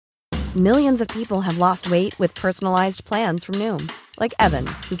Millions of people have lost weight with personalized plans from Noom. Like Evan,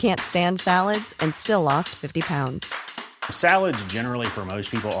 who can't stand salads and still lost 50 pounds. Salads generally for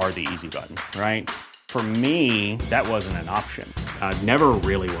most people are the easy button, right? For me, that wasn't an option. I never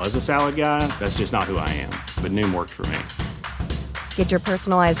really was a salad guy. That's just not who I am. But Noom worked for me. Get your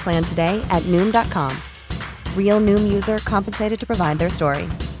personalized plan today at Noom.com. Real Noom user compensated to provide their story.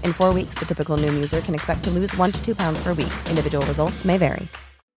 In 4 weeks, the typical Noom user can expect to lose 1 to 2 pounds per week. Individual results may vary.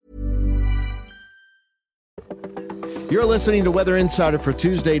 You're listening to Weather Insider for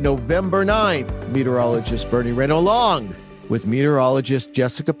Tuesday, November 9th. Meteorologist Bernie Reno along with meteorologist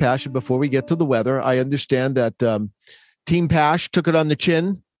Jessica Pash. And before we get to the weather, I understand that Team Pash took it on the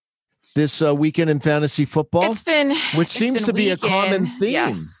chin this weekend in fantasy football. Which seems to be a common theme.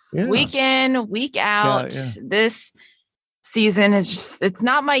 Yes. Yeah. Week in, week out. Yeah. This season is just, it's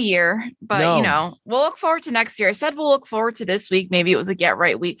not my year, but we'll look forward to next year. I said we'll look forward to this week. Maybe it was a get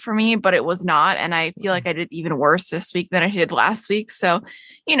right week for me, but it was not. And I feel like I did even worse this week than I did last week. So,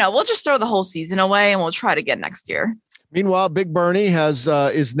 we'll just throw the whole season away and we'll try to get next year. Meanwhile, Big Bernie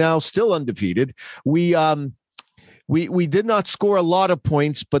is now still undefeated. We did not score a lot of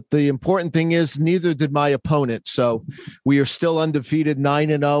points, but the important thing is neither did my opponent. So we are still undefeated,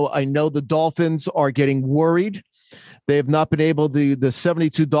 9-0. I know the Dolphins are getting worried. They have not been able to. The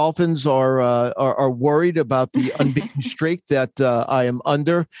 72 Dolphins are worried about the unbeaten streak that I am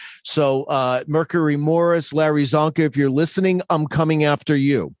under. So Mercury Morris, Larry Zonka, if you're listening, I'm coming after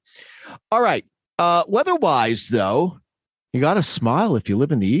you. All right. Weather-wise, though, you got to smile if you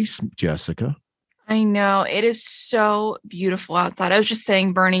live in the East, Jessica. I know. It is so beautiful outside. I was just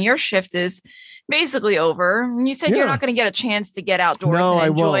saying, Bernie, your shift is basically over. You said you're not going to get a chance to get outdoors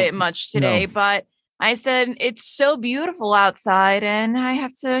and enjoy it much today, but I said it's so beautiful outside and I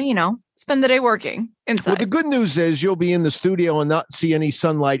have to, spend the day working inside. Well, the good news is you'll be in the studio and not see any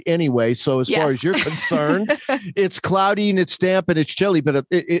sunlight anyway. So as far as you're concerned, it's cloudy and it's damp and it's chilly, but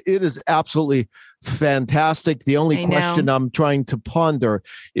it is absolutely fantastic. The only question I'm trying to ponder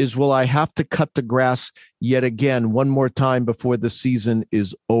is, will I have to cut the grass yet again one more time before the season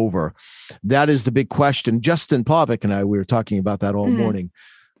is over? That is the big question. Justin Pavic and we were talking about that all morning.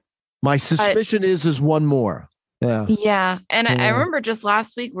 My suspicion is one more. Yeah. Yeah. And I remember just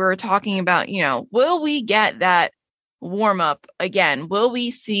last week we were talking about, will we get that warm up again? Will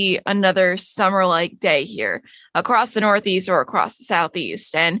we see another summer-like day here across the Northeast or across the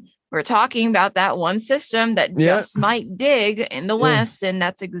Southeast? And we're talking about that one system that just might dig in the West. And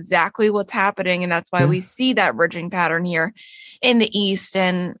that's exactly what's happening. And that's why we see that ridging pattern here in the East.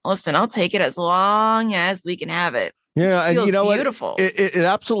 And listen, I'll take it as long as we can have it. Yeah, and beautiful. It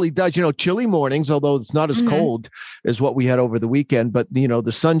absolutely does. Chilly mornings, although it's not as cold as what we had over the weekend. But,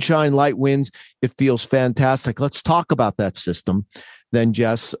 the sunshine, light winds, it feels fantastic. Let's talk about that system then,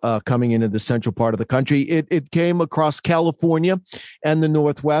 Jess, coming into the central part of the country. It came across California and the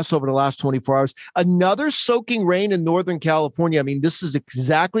Northwest over the last 24 hours. Another soaking rain in Northern California. I mean, this is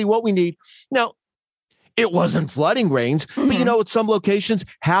exactly what we need. Now, it wasn't flooding rains, but at some locations,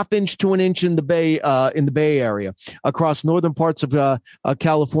 half inch to an inch in the Bay Area, across northern parts of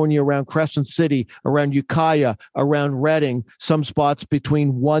California, around Crescent City, around Ukiah, around Redding, some spots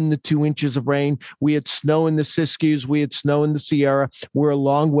between 1 to 2 inches of rain. We had snow in the Siskiyous, we had snow in the Sierra. We're a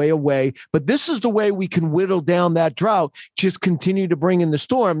long way away, but this is the way we can whittle down that drought. Just continue to bring in the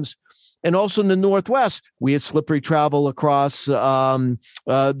storms. And also in the Northwest, we had slippery travel across the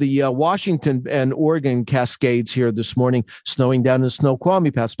Washington and Oregon Cascades here this morning, snowing down in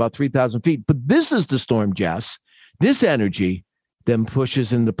Snoqualmie past about 3,000 feet. But this is the storm, Jess. This energy then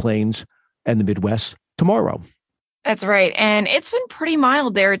pushes into plains and the Midwest tomorrow. That's right. And it's been pretty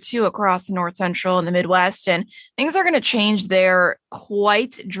mild there, too, across the North Central and the Midwest. And things are going to change there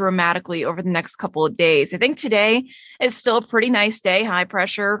quite dramatically over the next couple of days. I think today is still a pretty nice day. High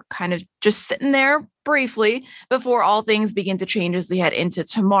pressure kind of just sitting there briefly before all things begin to change as we head into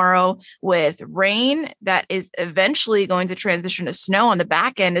tomorrow with rain that is eventually going to transition to snow on the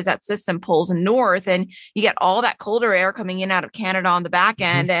back end as that system pulls north. And you get all that colder air coming in out of Canada on the back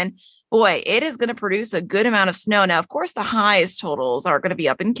end. And boy, it is going to produce a good amount of snow. Now, of course, the highest totals are going to be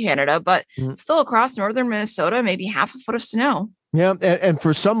up in Canada, but still across northern Minnesota, maybe half a foot of snow. Yeah. And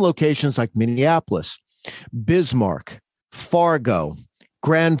for some locations like Minneapolis, Bismarck, Fargo,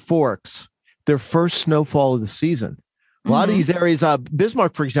 Grand Forks, their first snowfall of the season. A lot of these areas,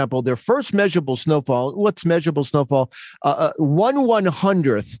 Bismarck, for example, their first measurable snowfall. What's measurable snowfall?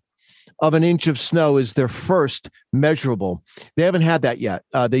 1/100th of an inch of snow is their first measurable. They haven't had that yet.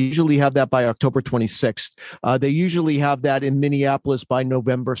 They usually have that by October 26th. They usually have that in Minneapolis by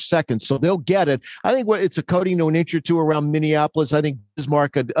November 2nd. So they'll get it. I think it's a coating to an inch or two around Minneapolis. I think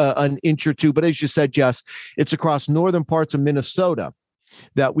Bismarck an inch or two. But as you said, Jess, it's across northern parts of Minnesota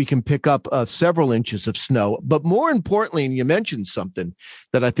that we can pick up several inches of snow. But more importantly, and you mentioned something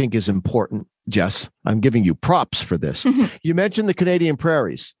that I think is important, Jess, I'm giving you props for this. You mentioned the Canadian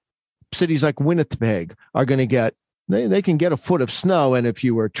prairies. Cities like Winnipeg are going to get, they can get a foot of snow. And if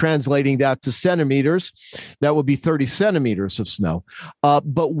you were translating that to centimeters, that would be 30 centimeters of snow.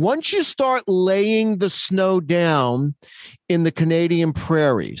 But once you start laying the snow down in the Canadian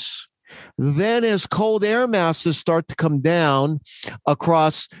prairies, then as cold air masses start to come down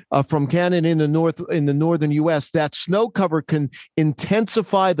across from Canada in the northern U.S., that snow cover can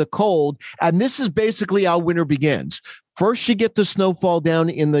intensify the cold. And this is basically how winter begins. First, you get the snowfall down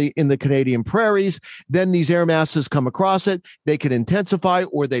in the Canadian prairies. Then these air masses come across it. They can intensify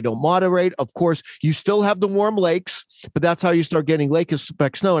or they don't moderate. Of course, you still have the warm lakes, but that's how you start getting lake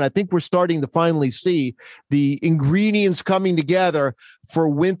effect snow. And I think we're starting to finally see the ingredients coming together for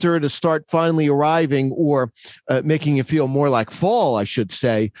winter to start finally arriving, or making it feel more like fall, I should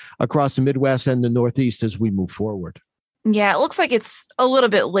say, across the Midwest and the Northeast as we move forward. Yeah, it looks like it's a little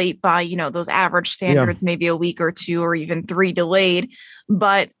bit late by, those average standards, maybe a week or two or even 3 delayed,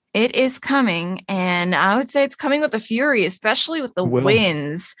 but it is coming. And I would say it's coming with a fury, especially with the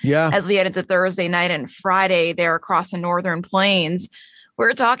winds. Yeah. As we head into Thursday night and Friday there across the northern plains.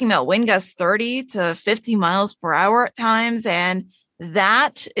 We're talking about wind gusts 30 to 50 miles per hour at times. And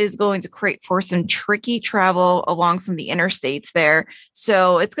that is going to create for some tricky travel along some of the interstates there.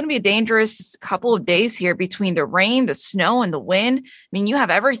 So it's going to be a dangerous couple of days here between the rain, the snow, and the wind. I mean, you have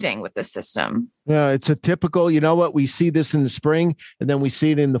everything with this system. Yeah, it's a typical, we see this in the spring and then we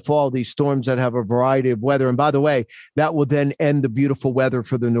see it in the fall, these storms that have a variety of weather. And by the way, that will then end the beautiful weather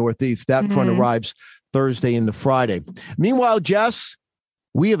for the Northeast. That front arrives Thursday into Friday. Meanwhile, Jess,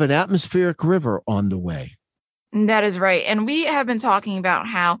 we have an atmospheric river on the way. That is right. And we have been talking about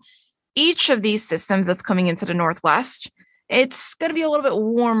how each of these systems that's coming into the Northwest, it's going to be a little bit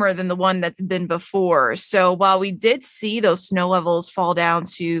warmer than the one that's been before. So while we did see those snow levels fall down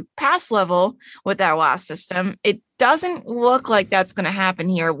to pass level with that last system, it doesn't look like that's going to happen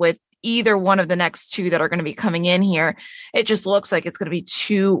here with either one of the next two that are going to be coming in here. It just looks like it's going to be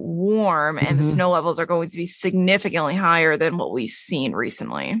too warm and the snow levels are going to be significantly higher than what we've seen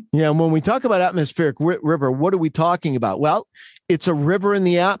recently. Yeah. And when we talk about atmospheric river, what are we talking about? Well, it's a river in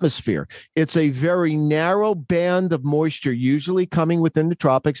the atmosphere. It's a very narrow band of moisture, usually coming within the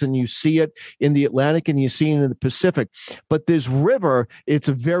tropics, and you see it in the Atlantic and you see it in the Pacific. But this river, it's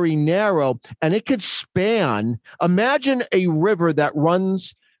very narrow and it could span, imagine a river that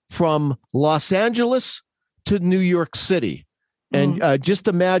runs from Los Angeles to New York City. And just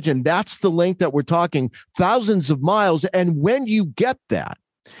imagine that's the length that we're talking, thousands of miles. And when you get that,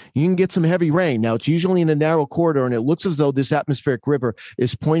 you can get some heavy rain. Now, it's usually in a narrow corridor, and it looks as though this atmospheric river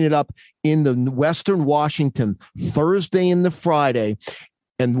is pointed up in the western Washington Thursday into Friday.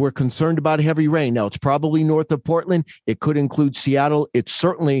 And we're concerned about heavy rain. Now, it's probably north of Portland. It could include Seattle. It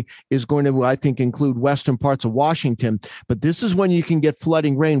certainly is going to, I think, include western parts of Washington. But this is when you can get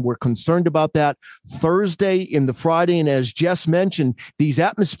flooding rain. We're concerned about that Thursday into Friday. And as Jess mentioned, these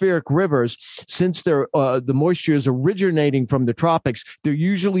atmospheric rivers, since they're the moisture is originating from the tropics, they're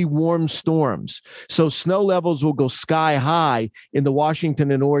usually warm storms. So snow levels will go sky high in the Washington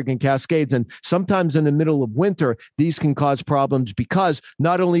and Oregon Cascades. And sometimes in the middle of winter, these can cause problems because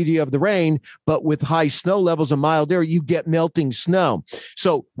not only do you have the rain, but with high snow levels and mild air, you get melting snow.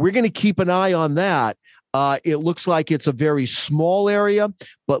 So we're going to keep an eye on that. It looks like it's a very small area,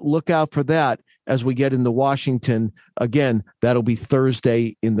 but look out for that as we get into Washington. Again, that'll be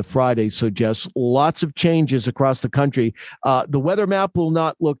Thursday into Friday. So just lots of changes across the country. The weather map will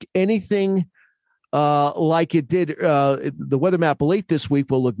not look anything like it did. The weather map late this week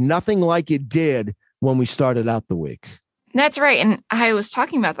will look nothing like it did when we started out the week. That's right. And I was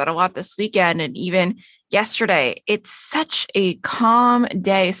talking about that a lot this weekend and even yesterday. It's such a calm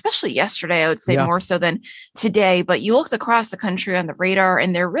day, especially yesterday, I would say more so than today. But you looked across the country on the radar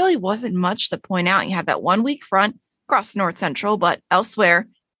and there really wasn't much to point out. You had that 1 week front across the North Central, but elsewhere,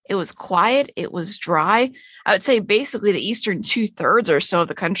 it was quiet. It was dry. I would say basically the eastern 2/3 or so of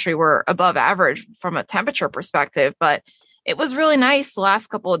the country were above average from a temperature perspective. But it was really nice the last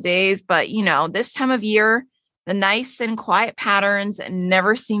couple of days. But, this time of year, the nice and quiet patterns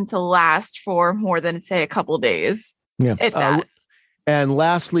never seem to last for more than, say, a couple of days. Yeah. If that. And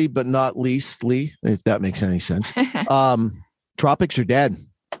lastly, but not leastly, if that makes any sense, tropics are dead.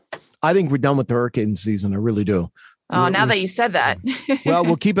 I think we're done with the hurricane season. I really do. Oh, now that you said that. Well,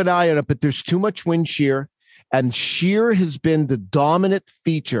 we'll keep an eye on it, but there's too much wind shear. And shear has been the dominant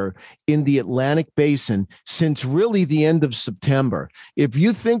feature in the Atlantic Basin since really the end of September. If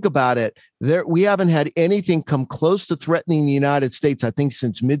you think about it, we haven't had anything come close to threatening the United States, I think,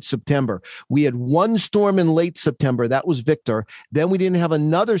 since mid-September. We had one storm in late September. That was Victor. Then we didn't have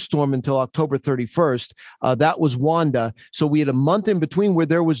another storm until October 31st. That was Wanda. So we had a month in between where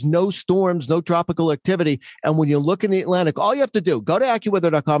there was no storms, no tropical activity. And when you look in the Atlantic, all you have to do, go to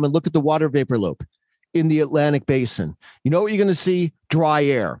AccuWeather.com and look at the water vapor loop in the Atlantic Basin. You know what you're going to see? Dry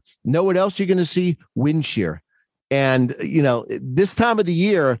air. Know what else you're going to see? Wind shear. And, this time of the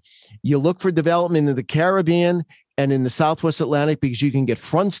year, you look for development in the Caribbean and in the Southwest Atlantic because you can get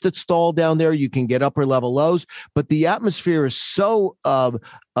fronts that stall down there. You can get upper level lows, but the atmosphere is so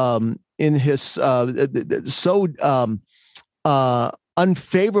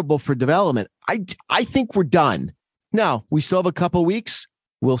unfavorable for development. I think we're done. Now, we still have a couple of weeks.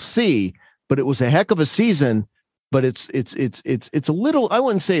 We'll see. But it was a heck of a season. But it's a little, I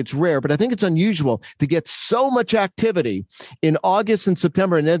wouldn't say it's rare, but I think it's unusual to get so much activity in August and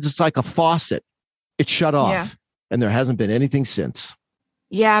September, and then it's like a faucet. It's shut off, and there hasn't been anything since.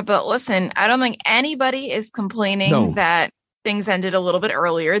 Yeah, but listen, I don't think anybody is complaining that things ended a little bit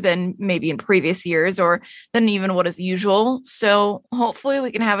earlier than maybe in previous years or than even what is usual. So hopefully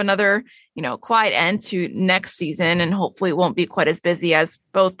we can have another, quiet end to next season, and hopefully it won't be quite as busy as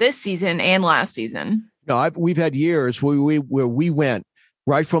both this season and last season. No, we've had years where we went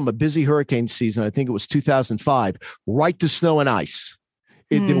right from a busy hurricane season. I think it was 2005, right to snow and ice.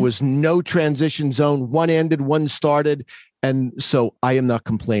 There was no transition zone. One ended, one started. And so I am not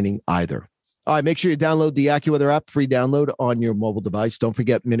complaining either. All right, make sure you download the AccuWeather app, free download on your mobile device. Don't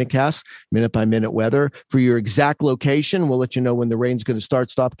forget Minutecast, minute by minute weather for your exact location. We'll let you know when the rain's going to start,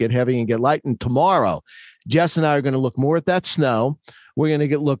 stop, get heavy, and get light. And tomorrow, Jess and I are going to look more at that snow. We're going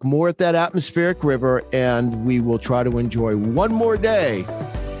to look more at that atmospheric river, and we will try to enjoy one more day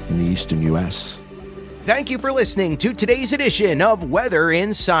in the eastern U.S. Thank you for listening to today's edition of Weather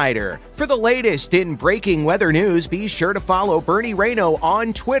Insider. For the latest in breaking weather news, be sure to follow Bernie Rayno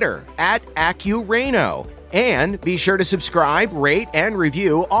on Twitter @AccuRayno. And be sure to subscribe, rate, and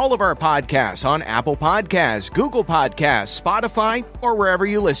review all of our podcasts on Apple Podcasts, Google Podcasts, Spotify, or wherever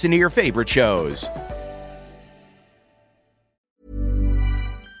you listen to your favorite shows.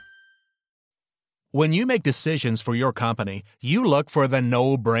 When you make decisions for your company, you look for the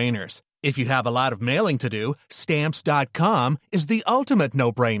no-brainers. If you have a lot of mailing to do, Stamps.com is the ultimate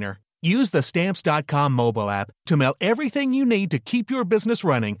no-brainer. Use the Stamps.com mobile app to mail everything you need to keep your business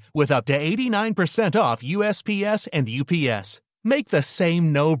running with up to 89% off USPS and UPS. Make the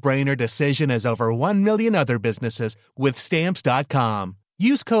same no-brainer decision as over 1 million other businesses with Stamps.com.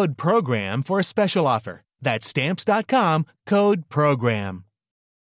 Use code PROGRAM for a special offer. That's Stamps.com, code PROGRAM.